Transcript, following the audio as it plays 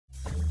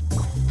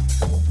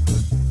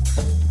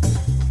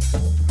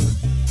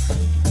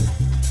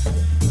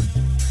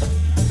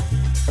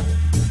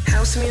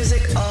House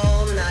music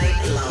all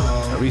night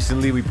long.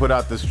 Recently, we put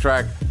out this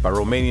track by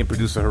Romanian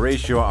producer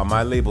Horatio on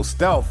my label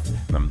Stealth,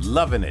 and I'm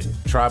loving it.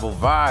 Tribal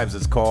Vibes,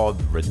 it's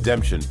called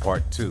Redemption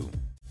Part 2.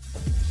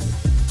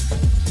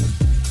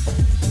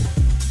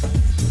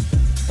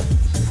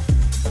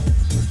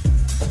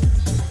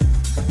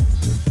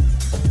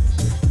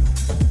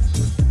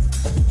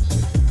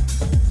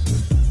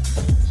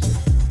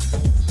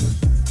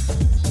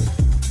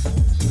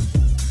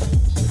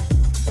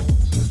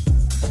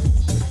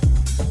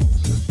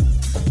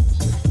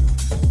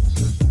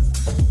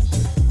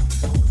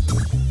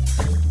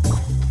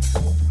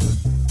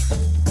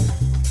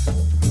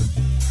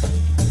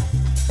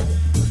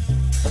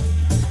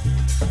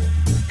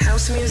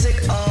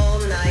 Music all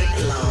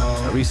night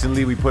long.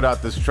 Recently, we put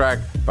out this track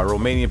by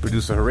Romanian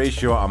producer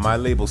Horatio on my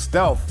label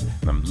Stealth,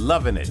 and I'm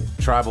loving it.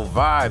 Tribal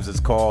Vibes, it's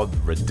called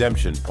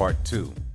Redemption Part 2.